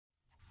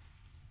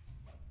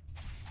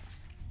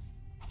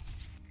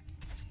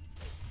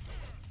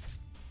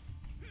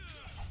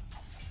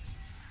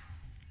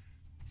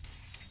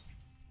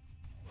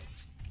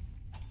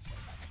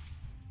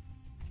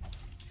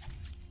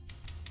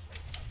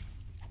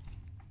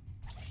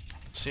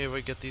see if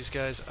we get these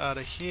guys out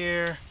of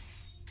here.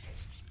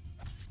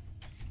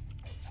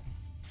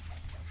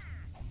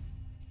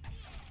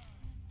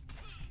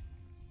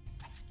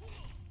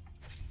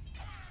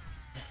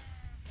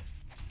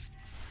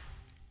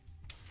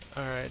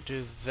 Alright,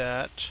 do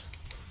that.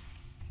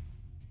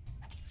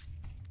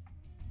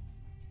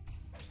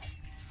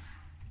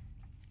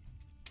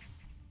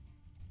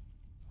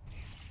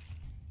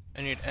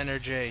 I need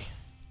energy.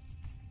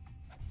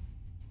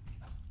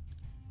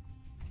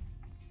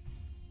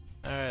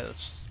 Alright,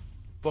 let's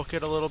book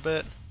it a little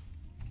bit.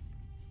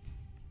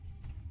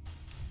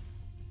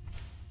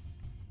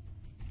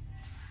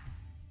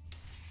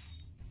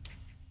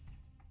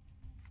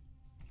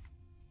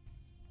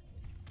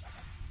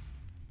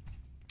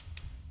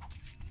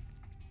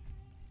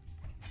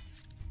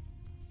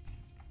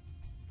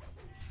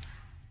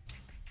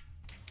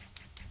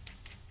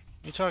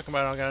 You talking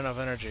about I don't got enough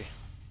energy.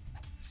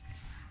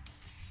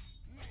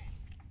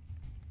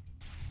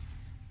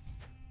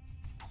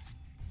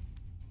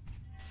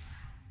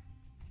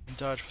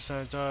 Dodge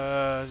percent,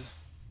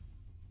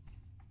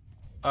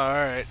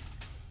 alright.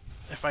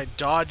 If I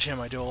dodge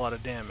him, I do a lot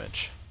of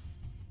damage.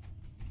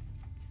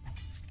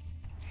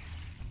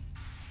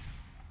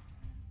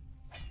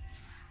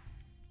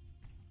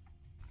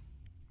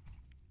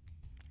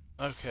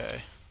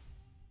 Okay.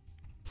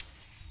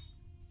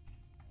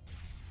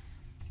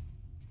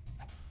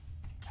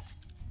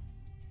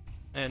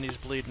 And he's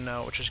bleeding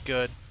out, which is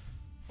good.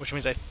 Which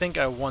means I think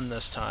I won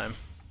this time.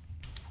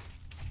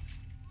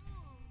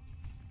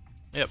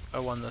 Yep, I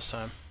won this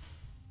time.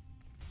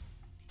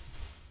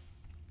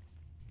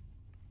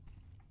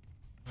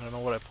 I don't know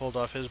what I pulled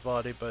off his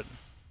body, but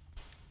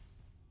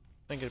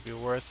I think it'd be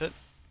worth it.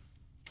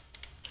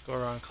 Go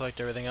around and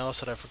collect everything else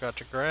that I forgot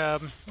to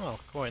grab.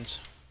 Oh, coins.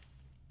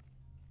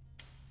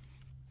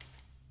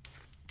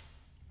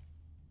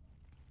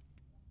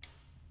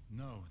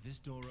 No, this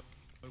door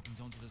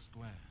opens onto the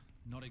square.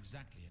 Not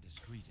exactly a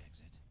discreet exit.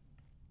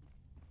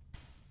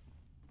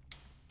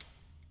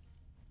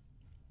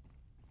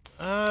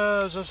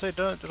 As I say, I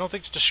don't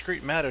think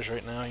discreet matters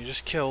right now. You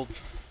just killed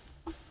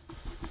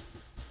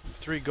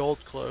 3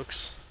 gold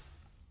cloaks.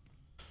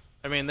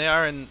 I mean, they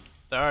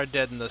are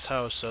dead in this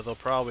house, so they'll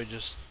probably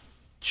just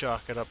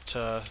chalk it up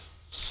to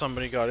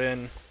somebody got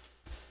in.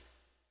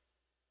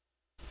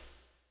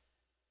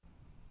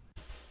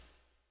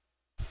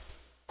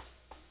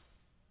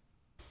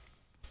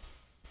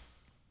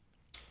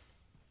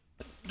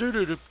 Doop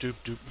doop doop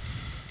doop.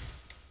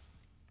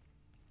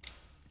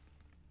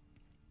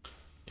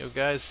 You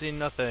guys see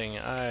nothing.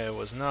 I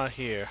was not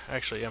here.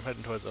 Actually, I'm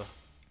heading towards a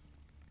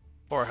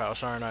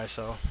whorehouse, aren't I?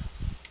 So.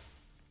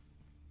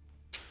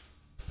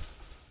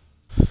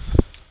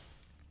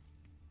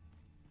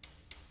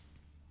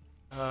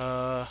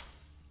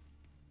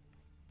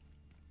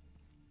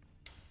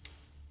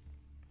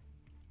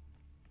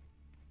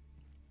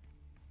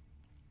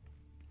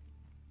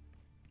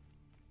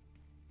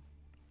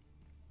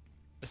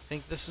 I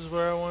think this is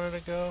where I wanted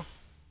to go.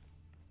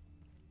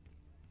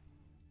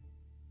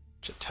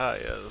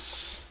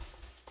 Chataya's.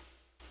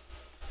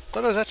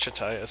 Thought I was at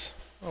Chataya's.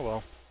 Oh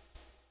well.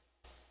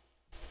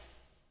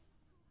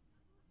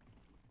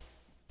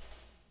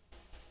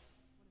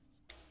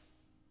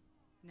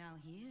 Now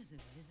here's a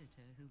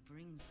visitor who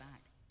brings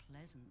back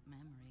pleasant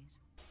memories.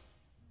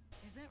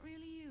 Is that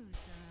really you,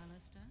 Sir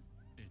Alistair?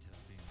 It has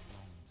been a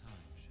long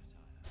time,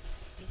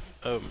 Shataya. It has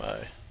Oh been my.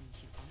 years since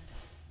you honored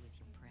us with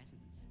your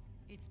presence.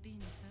 It's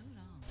been so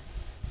long.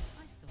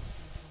 I thought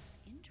you lost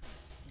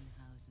interest in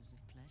houses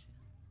of pleasure.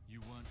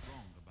 You weren't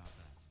wrong about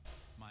that.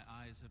 My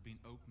eyes have been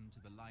opened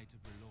to the light of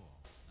R'hllor,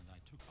 and I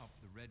took up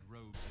the red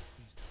robes of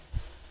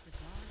priesthood. The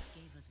gods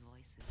gave us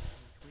voices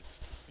with which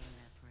to sing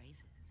their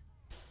praises,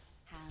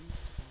 hands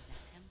to hold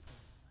their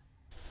temples,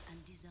 and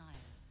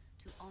desire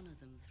to honor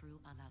them through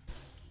our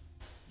lovemaking.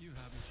 You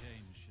haven't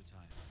changed,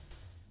 Shataya,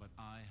 but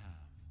I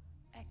have.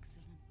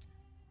 Excellent.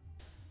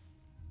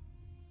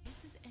 If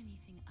there's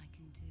anything I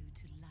can do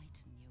to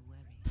lighten your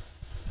worries,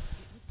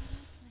 it would be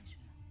my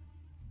pleasure.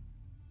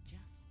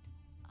 Just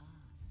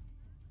ask.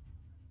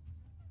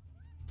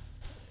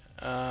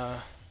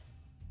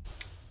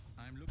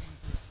 I'm looking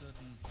for a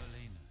certain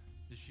Valena.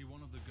 Is she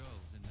one of the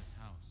girls in this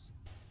house?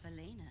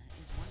 Valena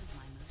is one of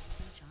my most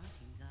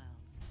enchanting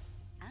girls,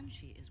 and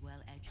she is well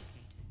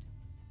educated.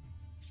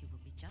 She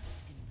will be just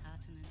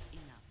impertinent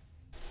enough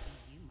to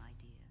please you, my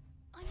dear.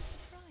 I'm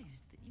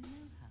surprised that you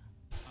know her.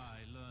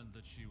 I learned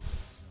that she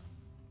was,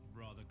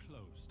 rather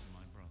close to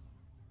my brother.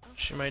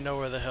 She might know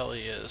where the hell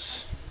he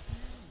is.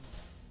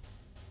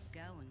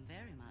 Gawain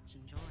very much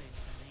enjoyed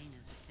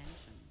Valena's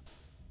attentions.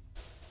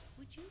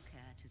 Would you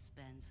care to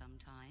spend some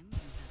time in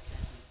her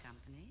pleasant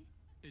company?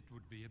 It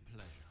would be a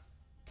pleasure.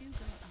 Do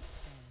go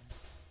upstairs.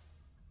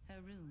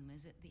 Her room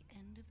is at the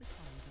end of the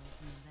corridor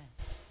on the left.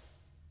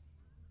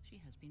 She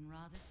has been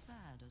rather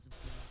sad as of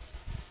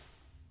late.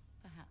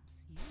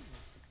 Perhaps you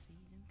will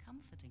succeed in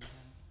comforting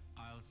her.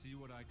 I'll see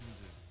what I can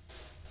do.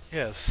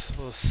 Yes,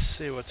 we'll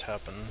see what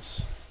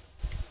happens.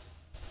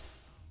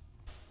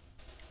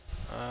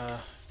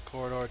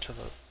 Corridor to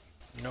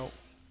the... Nope.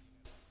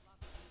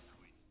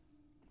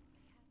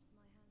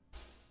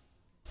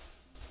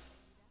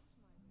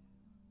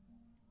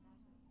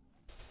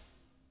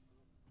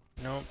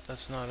 Nope,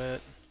 that's not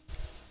it.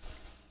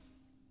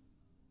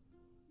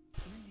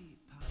 Many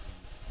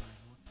pardons, my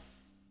lord,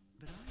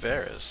 but I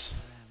Varys.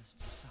 Sir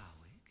Alistair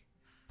Sarwick.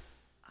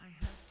 I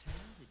heard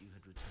tell that you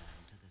had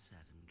returned to the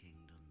Seven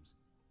Kingdoms.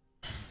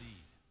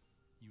 Indeed.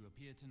 You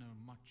appear to know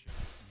much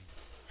about me.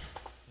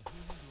 To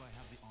whom do I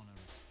have the honor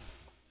of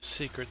speaking?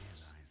 Secret.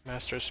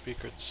 Master of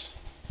Secrets.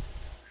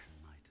 Introduction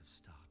might have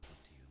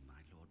startled you, my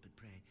lord, but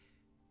pray,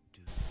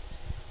 do not.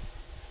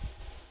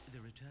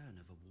 The return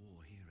of a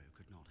war hero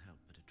could not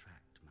help but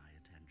attract my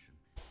attention,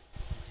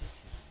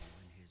 particularly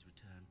when his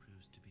return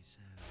proves to be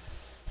so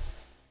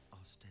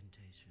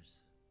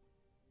ostentatious.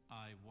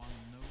 I won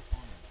no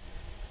honors,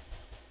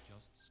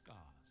 just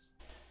scars.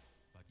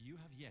 But you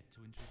have yet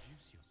to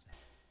introduce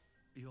yourself.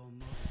 Your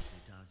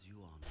modesty does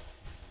you honor,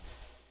 my lord.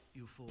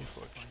 You forged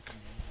quite a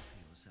name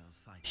for yourself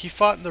fighting. He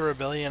fought in the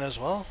rebellion as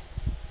well?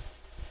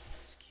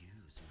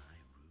 Excuse my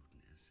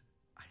rudeness.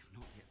 I have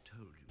not yet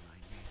told you my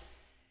name.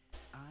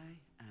 I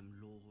am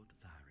Lord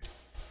Varys,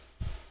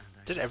 and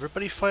I Did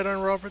everybody fight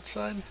on Robert's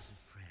side? as a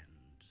friend.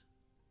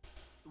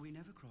 We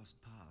never crossed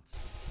paths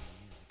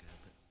 15 years ago,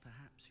 but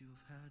perhaps you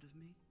have heard of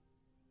me?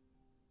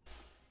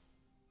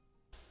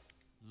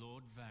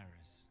 Lord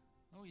Varys.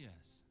 Oh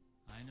yes,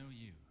 I know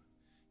you.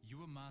 You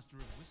were Master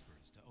of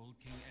Whisperers to old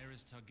King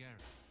Aerys Targaryen.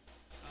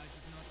 I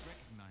did not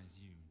recognize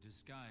you,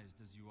 disguised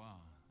as you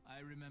are.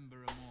 I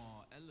remember a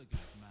more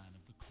elegant man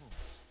of the court.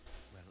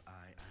 Well,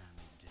 I am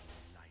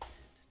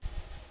delighted to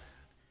hear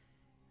that.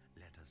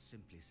 Let us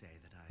simply say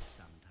that I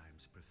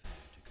sometimes prefer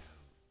to go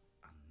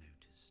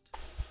unnoticed.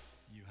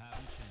 You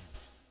haven't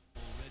changed.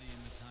 Already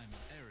in the time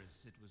of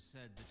Aerys, it was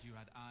said that you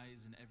had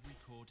eyes in every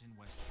court in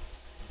Westeros,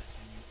 and that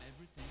you knew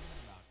everything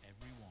about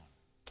everyone.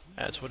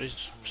 That's what he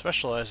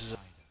specializes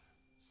in.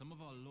 Some of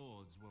our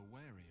lords were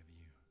wary of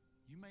you.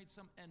 You made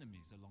some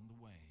enemies along the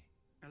way.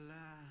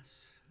 Alas,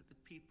 the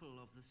people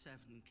of the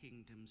Seven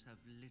Kingdoms have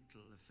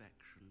little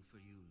affection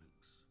for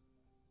eunuchs.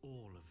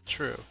 All of those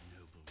True.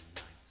 noble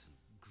knights and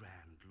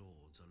grand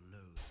lords are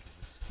loath to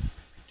risk their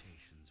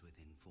reputations with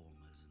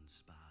informers and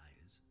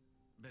spies.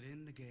 But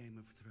in the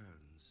Game of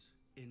Thrones,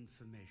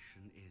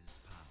 information is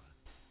power.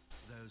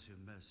 Those who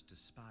most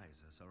despise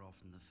us are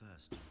often the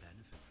first to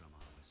benefit from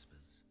our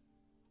whispers.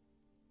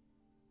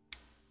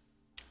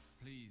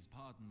 Please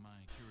pardon my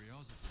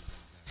curiosity,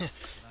 Lord Varys,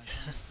 but I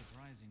find it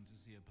surprising to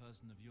see a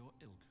person of your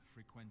ilk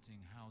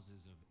frequenting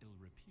houses of ill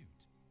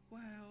repute.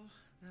 Well,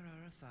 there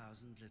are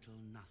 1,000 little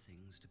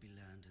nothings to be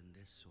learned in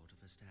this sort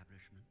of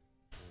establishment.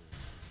 All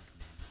make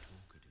men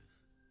talkative,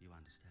 you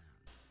understand.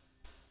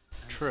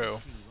 And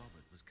True. since King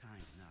Robert was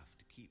kind enough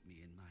to keep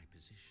me in my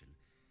position,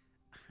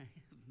 I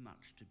have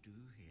much to do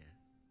here.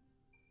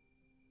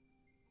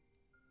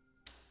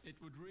 It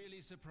would really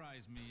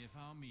surprise me if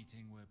our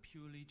meeting were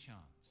purely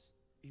chance.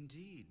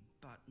 Indeed,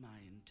 but my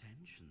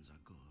intentions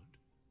are good.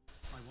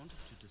 I wanted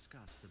to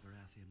discuss the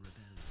Baratheon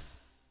rebellion.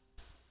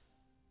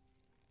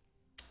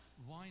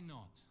 Why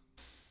not?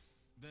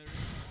 There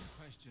is one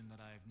question that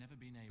I have never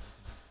been able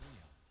to be free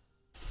of.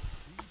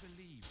 Do you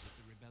believe that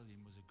the rebellion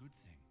was a good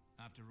thing,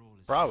 after all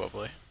is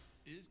Probably.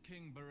 said? Is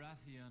King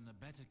Baratheon a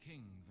better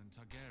king than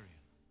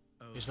Targaryen?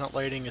 Oh, He's not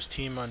lighting his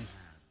team on...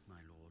 mad,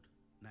 my lord.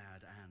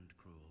 Mad and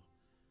cruel.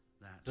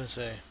 That Doesn't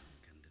say. no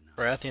one can deny.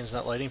 Baratheon's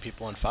not lighting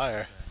people on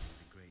fire. Burning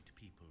the great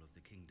people of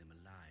the kingdom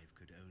alive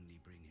could only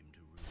bring him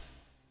to ruin.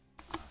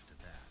 After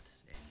that,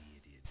 any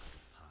idiot could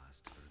have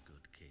passed for a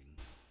good king.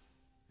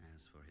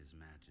 As for his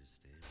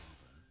majesty,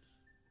 Robert,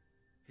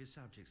 his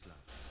subjects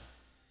love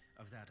him.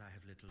 Of that I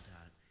have little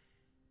doubt.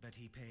 But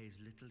he pays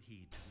little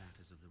heed to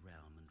matters of the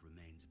realm and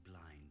remains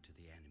blind to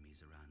the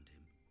enemies around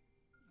him.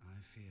 I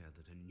fear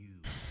that a new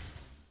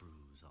kingdom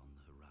brews on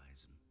the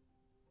horizon.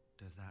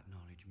 Does that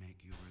knowledge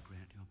make you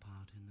regret your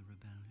part in the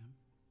rebellion?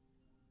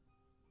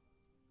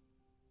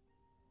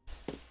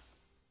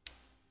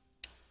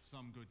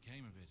 Some good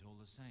came of it all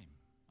the same.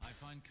 I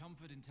find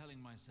comfort in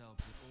telling myself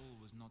that all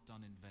was not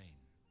done in vain.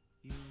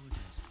 You were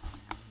just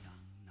a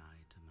young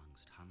knight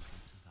amongst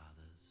hundreds of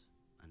others,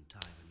 and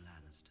Tywin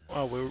Lannister...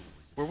 Oh, was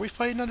were we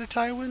fighting under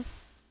Tywin?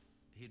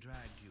 He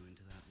dragged you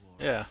into that war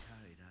Yeah. and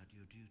carried out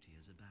your duty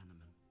as a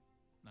bannerman.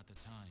 At the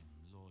time,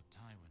 Lord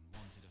Tywin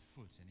wanted a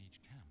foot in each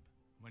camp.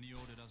 When he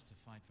ordered us to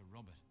fight for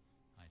Robert,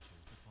 I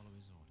chose to follow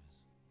his orders.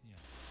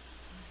 Yes.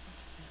 Why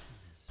such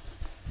bitterness, my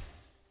friend?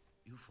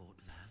 You fought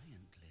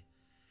valiantly,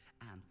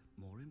 and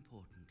more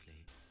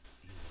importantly,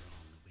 you were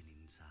on the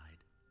winning side.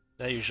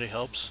 That usually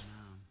helps.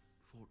 Renown,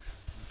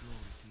 fortune, and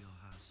glory to your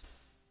house,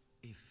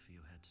 if you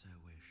had so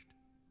wished.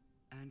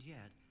 And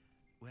yet,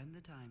 when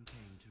the time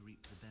came to reap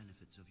the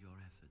benefits of your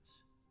efforts,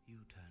 you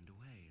turned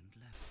away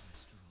and left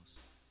Westeros.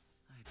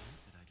 I admit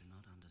that I do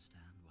not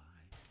understand why.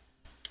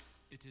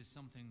 It is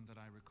something that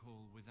I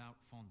recall without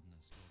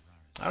fondness, Lord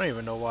Varys. I don't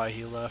even know why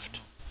he left.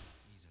 Not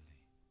so easily.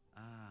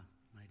 Ah,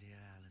 my dear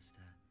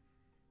Alistair,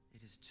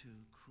 it is too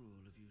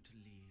cruel of you to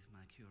leave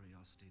my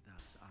curiosity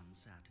thus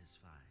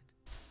unsatisfied.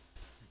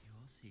 But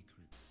your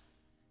secrets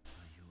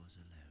are yours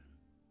alone.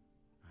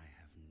 I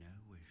have no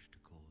wish to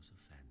cause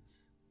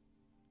offense.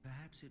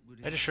 Perhaps it would...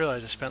 I just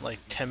realized I spent like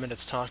 10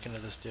 minutes talking to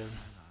this dude.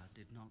 Allard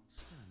did not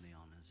spurn the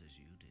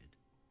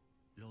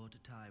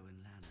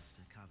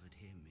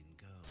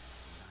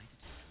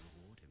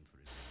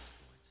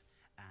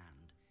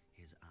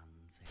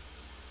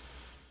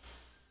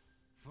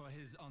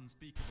his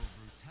unspeakable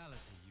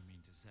brutality, you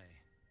mean to say.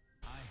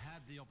 I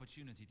had the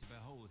opportunity to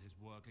behold his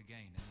work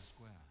again in the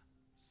square.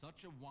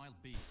 Such a wild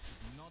beast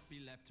should not be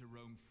left to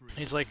roam free.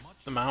 He's like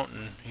the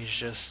mountain. He's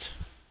just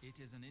It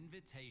is an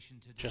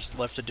invitation to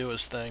left to do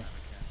his thing.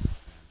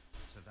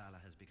 Sir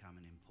Valor has become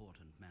an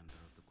important member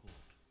of the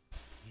court.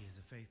 He is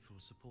a faithful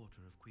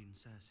supporter of Queen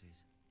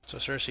Cersei's. So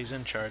Cersei's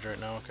in charge right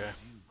now, okay.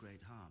 He would do you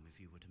great harm if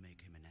you were to make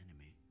him an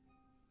enemy.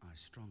 I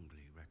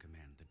strongly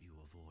recommend that you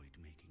avoid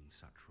making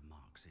such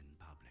remarks in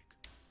public.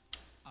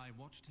 I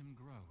watched him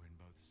grow in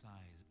both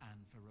size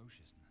and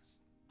ferociousness.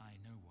 I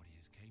know what he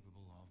is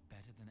capable of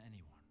better than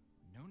anyone.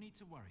 No need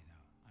to worry,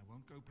 though. I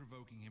won't go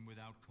provoking him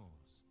without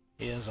cause.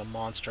 He is a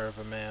monster of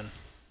a man.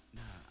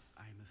 Now,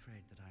 I'm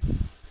afraid that I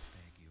must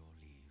beg your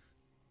leave.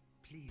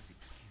 Please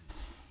excuse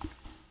me.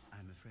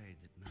 I'm afraid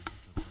that my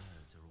little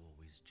birds are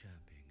always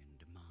chirping and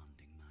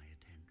demanding my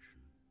attention.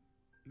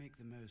 Make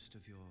the most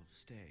of your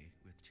stay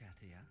with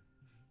Chatia.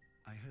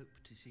 I hope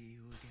to see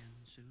you again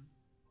soon.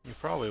 You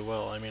probably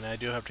will. I mean, I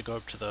do have to go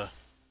up to the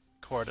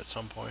court at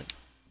some point.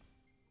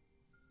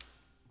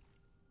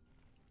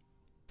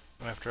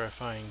 After I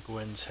find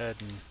Gwyn's head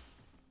and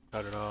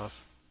cut it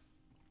off.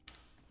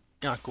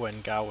 Not Gwyn,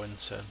 Gawain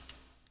said.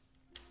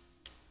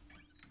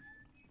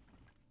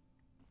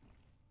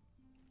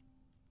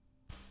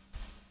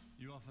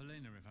 You are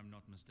Felena, if I'm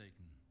not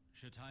mistaken.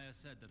 Chatia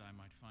said that I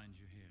might find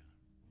you here.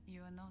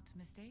 You are not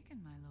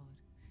mistaken, my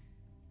lord.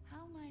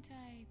 How might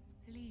I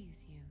please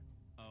you?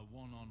 A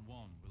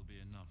one-on-one will be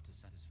enough to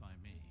satisfy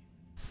me.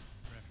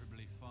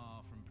 Preferably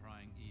far from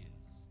prying ears.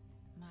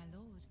 My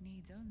lord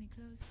needs only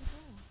close the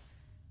door.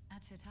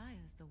 At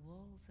Chatia's, the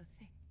walls are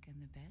thick and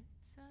the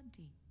beds are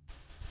deep.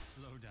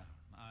 Slow down.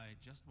 I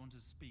just want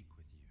to speak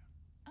with you.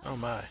 Oh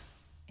my.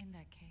 In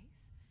that case,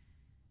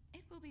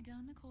 it will be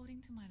done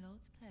according to my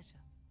lord's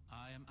pleasure.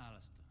 I am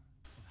Alistair,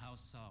 of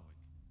House Sarwick.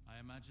 I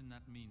imagine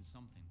that means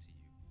something to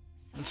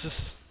you. This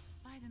is...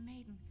 By the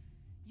maiden,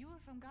 you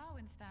are from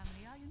Gawain's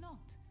family, are you not?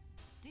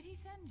 Did he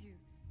send you?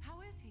 How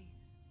is he?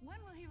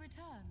 When will he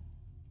return?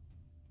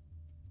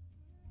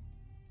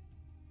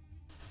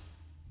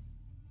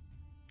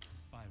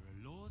 By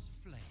R'hllor's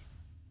flame.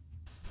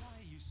 Why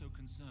are you so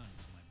concerned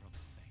with my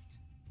brother's fate?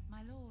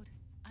 My lord,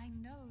 I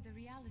know the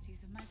realities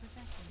of my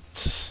profession.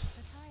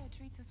 Chatia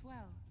treats us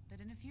well,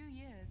 but in a few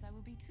years I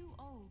will be too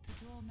old to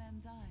draw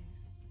men's eyes.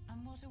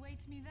 And what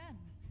awaits me then?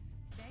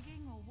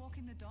 Begging or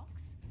walking the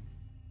docks?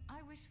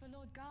 I wish for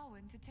Lord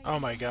Gawain to take... Oh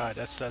my god,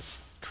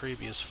 that's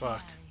creepy as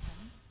fuck.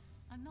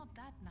 I'm not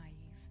that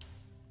naive.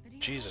 But he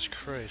Jesus is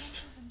Christ.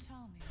 attentive and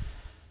charming.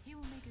 He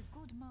will make a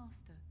good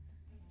master.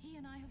 He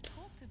and I have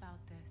talked about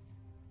this.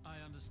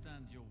 I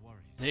understand your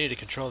worries. They need to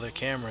control their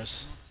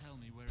cameras. Not tell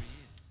me where he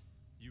is.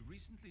 You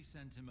recently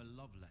sent him a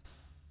love letter.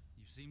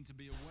 You seem to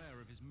be aware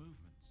of his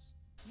movements.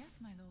 Yes,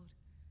 my lord.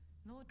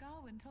 Lord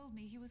Gawain told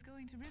me he was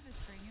going to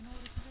Riverspring in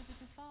order to visit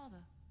his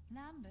father.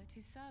 Lambert,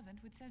 his servant,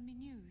 would send me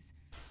news.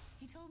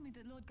 He told me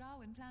that Lord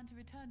Gawain planned to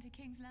return to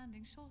King's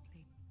Landing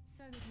shortly.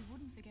 So that he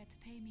wouldn't forget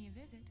to pay me a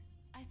visit,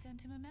 I sent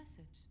him a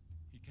message.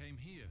 He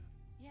came here.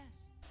 Yes,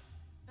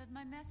 but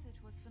my message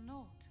was for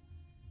naught.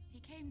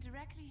 He came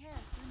directly here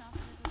soon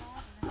after his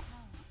arrival in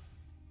town.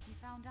 He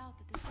found out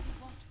that the city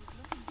watch was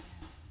looking for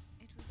him.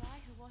 It was I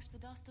who washed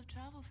the dust of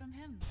travel from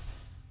him.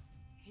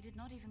 He did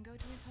not even go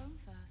to his home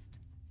first.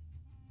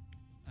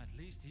 At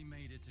least he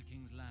made it to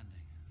King's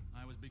Landing.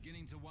 I was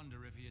beginning to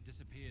wonder if he had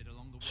disappeared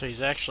along the way. So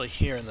he's actually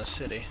here in the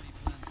city. What he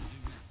planned to do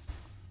next.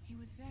 He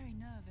was very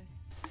nervous.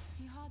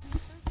 He hardly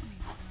spoke to me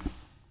that night.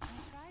 I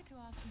tried to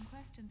ask him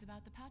questions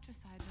about the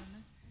patricide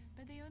rumors,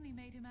 but they only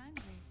made him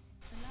angry.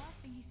 The last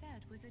thing he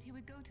said was that he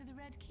would go to the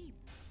Red Keep,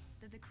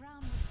 that the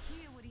crown would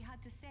hear what he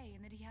had to say,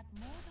 and that he had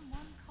more than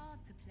one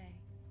card to play.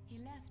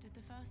 He left at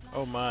the first light.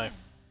 Oh my.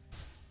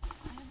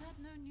 I have had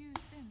no news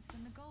since,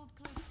 and the Gold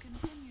Cloaks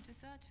continue to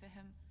search for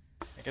him.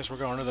 I guess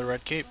we're going to the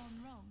Red Keep.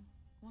 Gone wrong.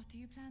 What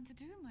do you plan to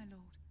do, my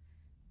lord?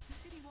 The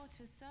City Watch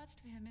has searched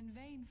for him in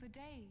vain for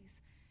days.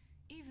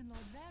 Even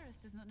Lord Varys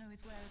does not know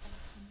his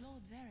whereabouts, and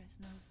Lord Varys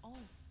knows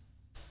all.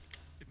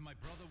 If my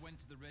brother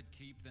went to the Red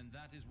Keep, then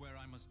that is where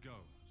I must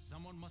go.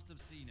 Someone must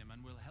have seen him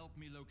and will help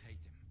me locate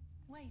him.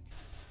 Wait.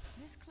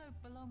 This cloak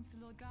belongs to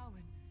Lord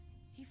Gawain.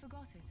 He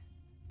forgot it.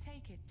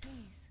 Take it,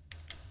 please.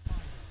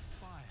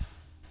 Fire.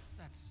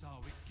 That's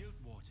Sarwick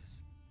Giltwaters.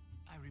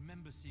 I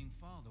remember seeing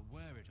father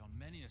wear it on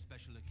many a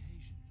special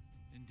occasion.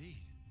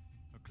 Indeed.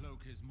 A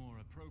cloak is more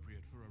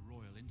appropriate for a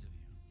royal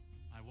interview.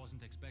 I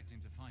wasn't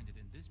expecting to find it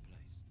in this place.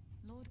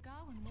 Lord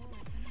Gawain wore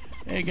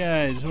it. Hey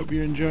guys, hope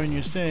you're enjoying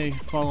your stay.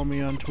 Follow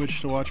me on Twitch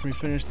to watch me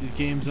finish these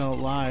games out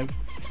live.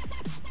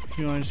 If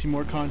you want to see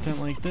more content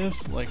like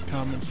this, like,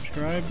 comment,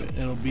 subscribe.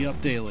 It'll be up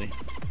daily.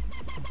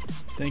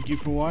 Thank you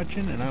for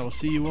watching, and I will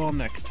see you all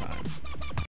next time.